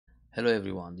Hello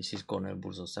everyone, this is Cornel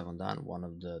Burzo 7 Dan, one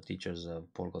of the teachers of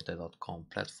polgote.com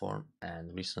platform,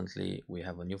 and recently we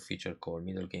have a new feature called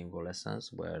Middle Game Go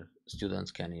Lessons where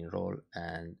students can enroll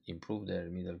and improve their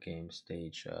middle game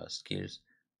stage skills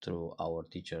through our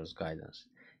teachers guidance.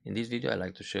 In this video I'd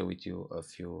like to share with you a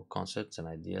few concepts and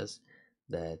ideas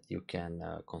that you can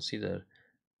consider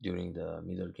during the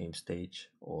middle game stage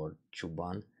or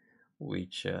Chuban,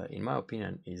 which in my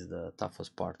opinion is the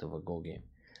toughest part of a Go game.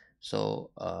 So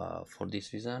for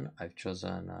this reason, I've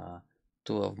chosen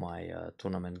two of my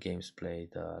tournament games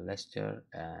played last year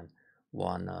and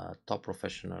one top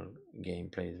professional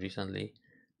game played recently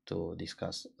to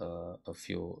discuss a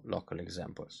few local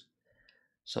examples.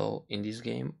 So in this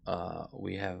game,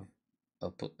 we have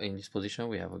in this position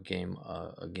we have a game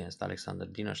against Alexander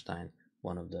Dinerstein,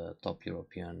 one of the top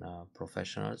European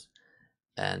professionals,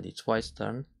 and it's White's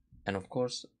turn. And of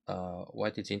course,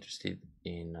 White is interested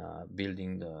in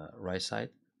building the right side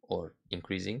or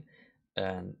increasing,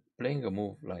 and playing a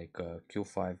move like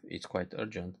Q5 is quite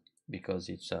urgent because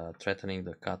it's threatening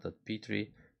the cut at P3,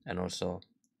 and also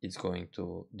it's going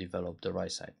to develop the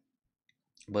right side.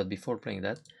 But before playing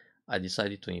that, I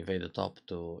decided to invade the top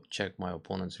to check my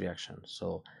opponent's reaction.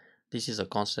 So this is a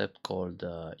concept called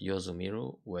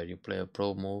Yozumiru, where you play a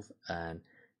probe move and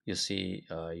you see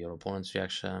your opponent's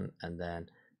reaction and then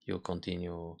you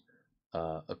continue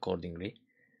accordingly.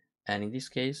 And in this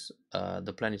case,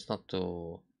 the plan is not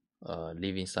to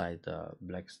live inside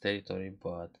Black's territory,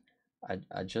 but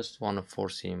I just want to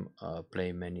force him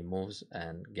play many moves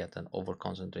and get an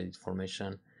over-concentrated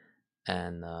formation,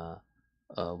 and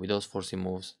with those forcing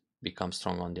moves become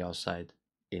strong on the outside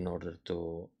in order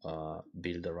to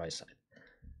build the right side.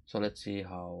 So let's see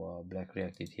how Black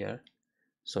reacted here.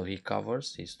 So he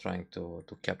covers, he's trying to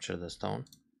capture the stone,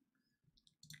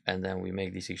 and then we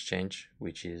make this exchange,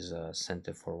 which is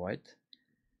center for White,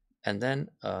 and then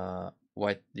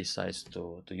White decides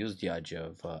to use the idea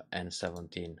of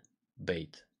N17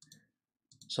 bait.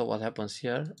 So what happens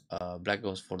here, Black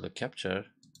goes for the capture,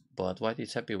 but White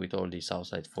is happy with all these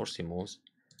outside forcing moves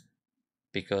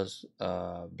because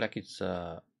Black is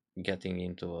getting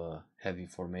into a heavy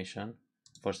formation.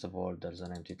 First of all, there's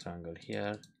an empty triangle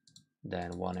here,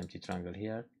 then one empty triangle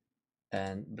here,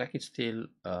 and Black is still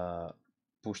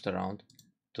pushed around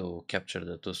to capture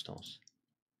the two stones.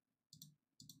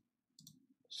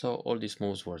 So all these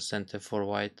moves were center for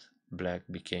White. Black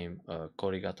became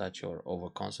Korigatachi or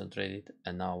over concentrated,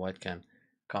 and now White can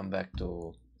come back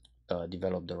to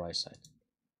develop the right side.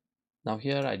 Now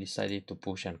here I decided to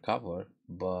push and cover,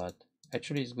 but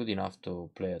actually it's good enough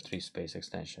to play a 3-space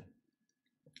extension.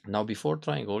 Now before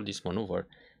trying all this maneuver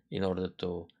in order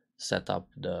to set up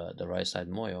the right side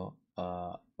moyo,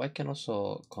 White can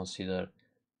also consider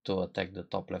to attack the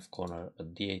top left corner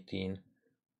at D18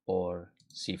 or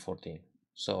C14.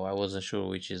 So I wasn't sure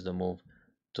which is the move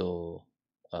to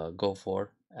go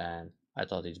for, and I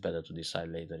thought it's better to decide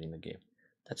later in the game.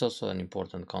 That's also an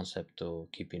important concept to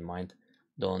keep in mind.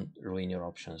 Don't ruin your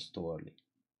options too early.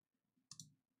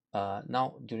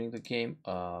 Now during the game,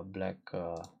 Black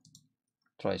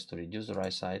tries to reduce the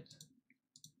right side,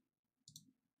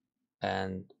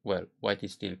 and well, White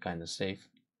is still kind of safe.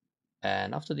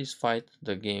 And after this fight,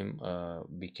 the game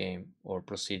became or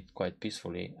proceeded quite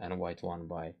peacefully, and White won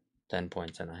by 10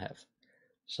 points and a half.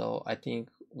 So I think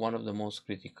one of the most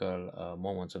critical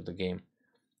moments of the game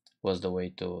was the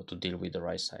way to deal with the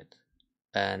right side.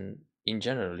 And in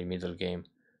general, in middle game,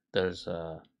 there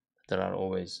are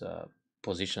always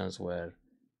positions where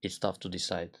it's tough to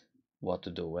decide what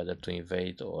to do, whether to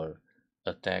invade or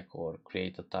attack or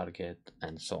create a target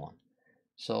and so on.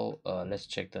 So let's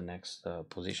check the next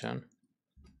position.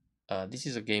 This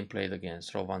is a game played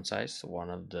against Rovan Zeiss,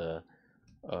 one of the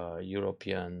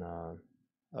European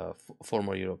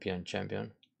former European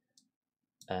champion,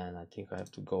 and I think I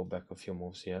have to go back a few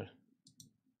moves here.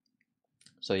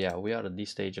 So yeah, we are at this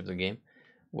stage of the game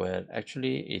where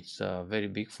actually it's very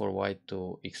big for White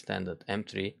to extend at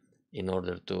M3 in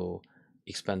order to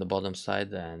expand the bottom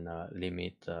side and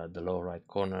limit the low right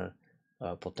corner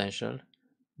potential.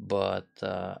 But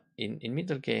in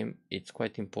middle game, it's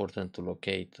quite important to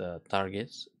locate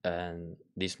targets, and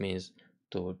this means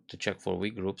to check for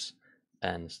weak groups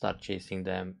and start chasing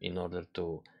them in order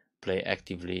to play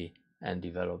actively and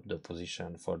develop the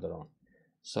position further on.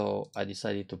 So I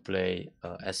decided to play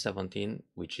S17,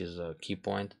 which is a key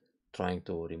point, trying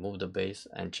to remove the base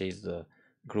and chase the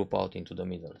group out into the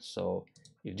middle. So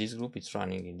if this group is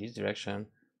running in this direction,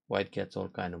 White gets all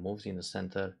kind of moves in the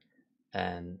center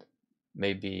and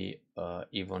maybe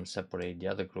even separate the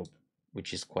other group,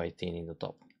 which is quite thin in the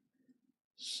top.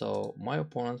 So my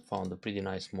opponent found a pretty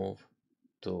nice move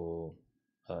to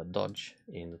dodge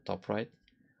in the top right.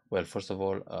 Well, first of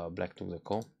all, black took the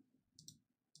ko,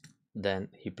 then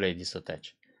he played this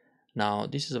attach. Now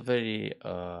this is a very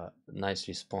nice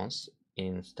response.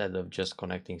 Instead of just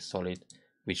connecting solid,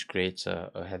 which creates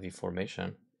a heavy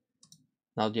formation.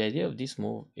 Now the idea of this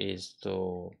move is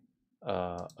to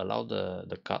allow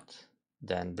the cut,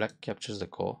 then black captures the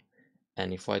ko,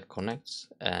 and if white connects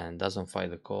and doesn't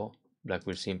fight the ko, black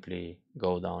will simply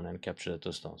go down and capture the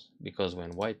two stones, because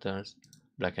when white turns,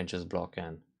 black can just block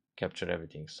and capture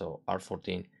everything. So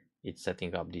r14, it's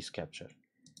setting up this capture.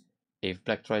 If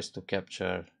black tries to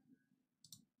capture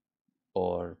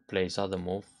or plays other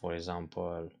move, for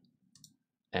example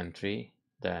m3,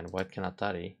 then white can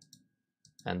atari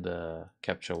and the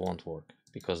capture won't work,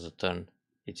 because the turn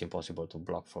it's impossible to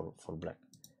block for black.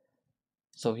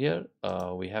 So here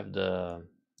we have the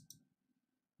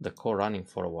ko running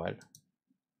for a while.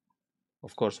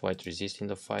 Of course white resisting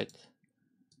the fight,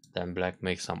 then black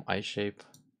makes some I shape,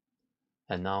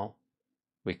 and now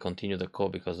we continue the ko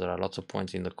because there are lots of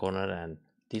points in the corner, and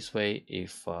this way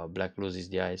if black loses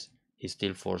the eyes, he's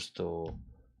still forced to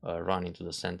run into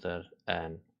the center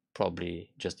and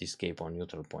probably just escape on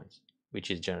neutral points,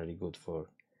 which is generally good for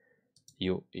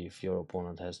you if your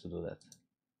opponent has to do that.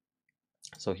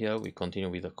 So here we continue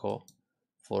with the ko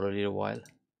for a little while.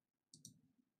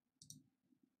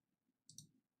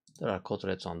 There are ko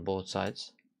threats on both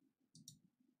sides.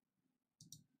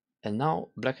 And now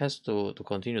black has to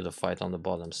continue the fight on the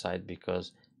bottom side,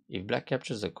 because if black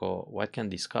captures the ko, white can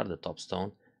discard the top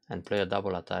stone and play a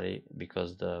double atari,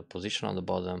 because the position on the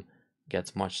bottom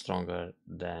gets much stronger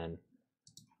than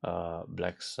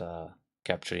black's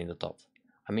capturing the top.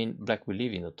 I mean, black will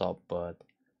live in the top, but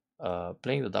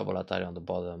playing the double atari on the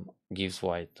bottom gives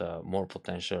white more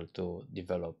potential to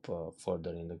develop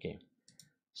further in the game.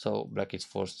 So black is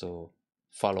forced to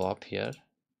follow up here.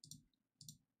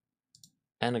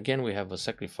 And again we have a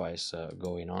sacrifice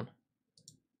going on.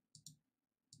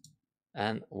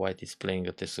 And white is playing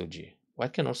a Tesuji.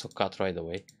 White can also cut right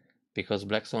away, because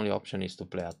black's only option is to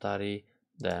play Atari,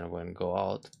 then when go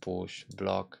out, push,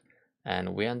 block,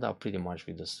 and we end up pretty much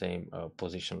with the same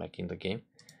position like in the game.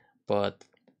 But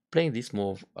playing this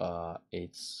move,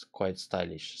 it's quite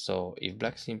stylish. So if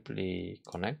black simply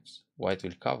connects, white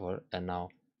will cover, and now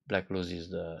black loses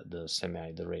the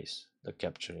semi, the race, the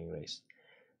capturing race.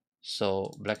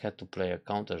 So black had to play a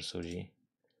counter Suji,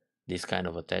 this kind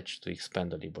of attach, to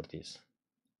expand the liberties.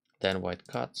 Then white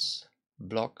cuts,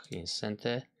 block in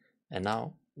center, and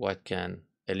now white can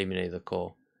eliminate the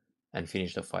ko and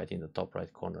finish the fight in the top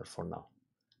right corner for now.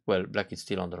 Well, black is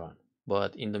still on the run,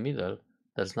 but in the middle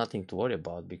there's nothing to worry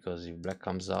about, because if black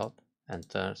comes out and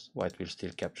turns, white will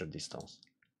still capture these stones.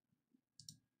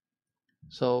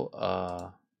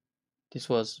 So this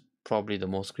was probably the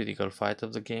most critical fight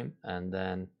of the game, and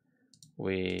then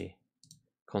we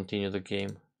continue the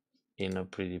game in a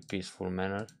pretty peaceful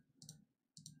manner,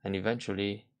 and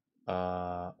eventually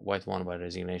white won by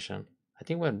resignation. I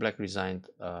think when black resigned,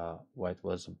 white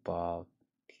was about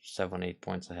 7-8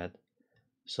 points ahead,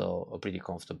 so a pretty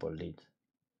comfortable lead.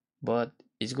 But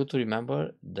it's good to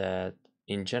remember that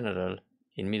in general,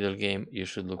 in middle game, you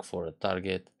should look for a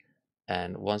target,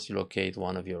 and once you locate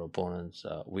one of your opponent's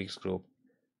weak group,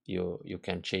 you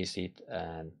can chase it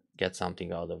and get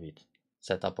something out of it.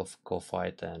 Set up a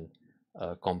co-fight and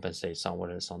compensate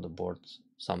somewhere else on the board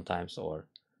sometimes, or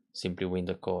simply win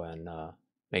the ko and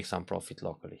make some profit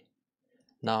locally.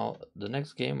 Now the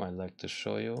next game I'd like to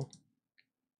show you,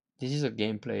 this is a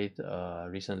game played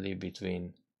recently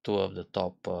between two of the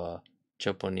top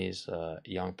Japanese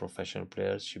young professional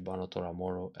players, Shibano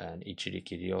Toramoro and Ichiri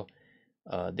Kiryo.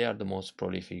 They are the most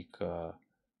prolific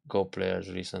Go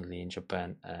players recently in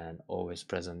Japan, and always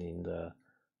present in the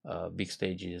big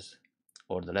stages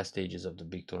or the last stages of the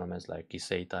big tournaments like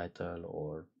Issei title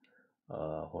or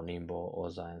Honimbo,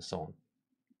 Oza, and so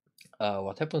on.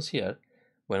 What happens here,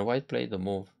 when white played the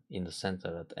move in the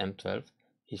center at m12,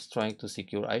 he's trying to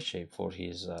secure I shape for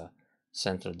his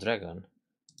center dragon,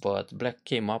 but black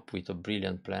came up with a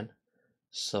brilliant plan.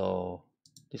 So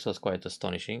this was quite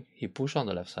astonishing. He pushed on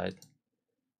the left side,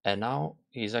 and now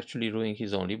he's actually ruining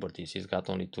his own liberties. He's got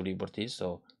only 2 liberties,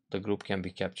 so the group can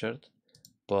be captured.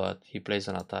 But he plays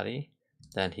an Atari,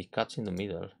 then he cuts in the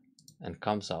middle and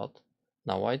comes out.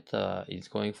 Now white is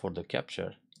going for the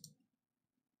capture,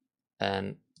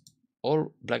 and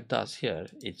all black does here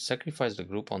is sacrifice the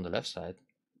group on the left side,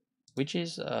 which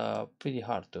is pretty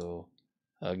hard to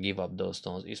give up those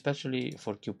stones, especially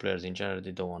for Q players in general.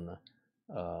 They don't want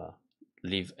to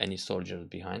leave any soldiers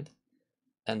behind.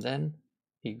 And then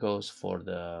he goes for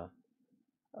the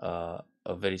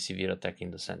a very severe attack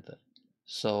in the center.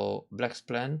 So Black's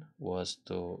plan was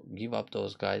to give up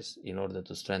those guys in order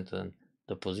to strengthen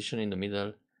the position in the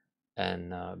middle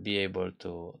and be able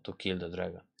to kill the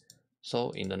dragon.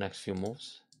 So in the next few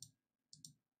moves,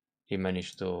 he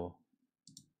managed to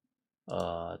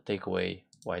take away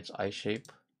White's eye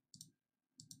shape,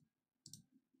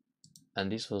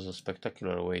 and this was a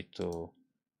spectacular way to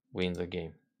win the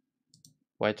game.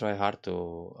 White tried hard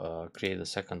to create a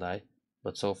second eye,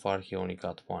 but so far he only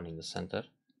got one in the center,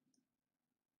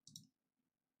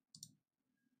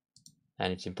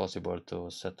 and it's impossible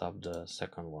to set up the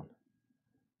second one.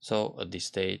 So at this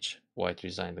stage, White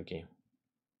resigned the game.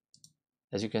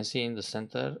 As you can see in the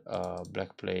center,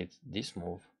 Black played this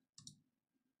move,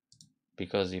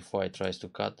 because if White tries to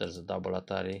cut, there's a double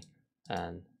Atari,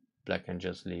 and Black can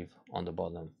just leave on the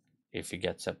bottom if he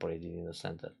gets separated in the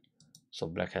center. So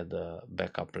Black had a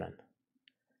backup plan.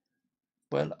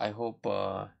 Well, I hope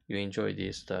you enjoyed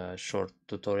this short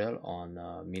tutorial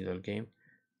on middle game,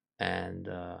 and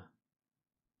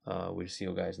we'll see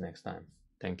you guys next time.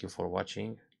 Thank you for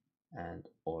watching, and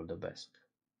all the best.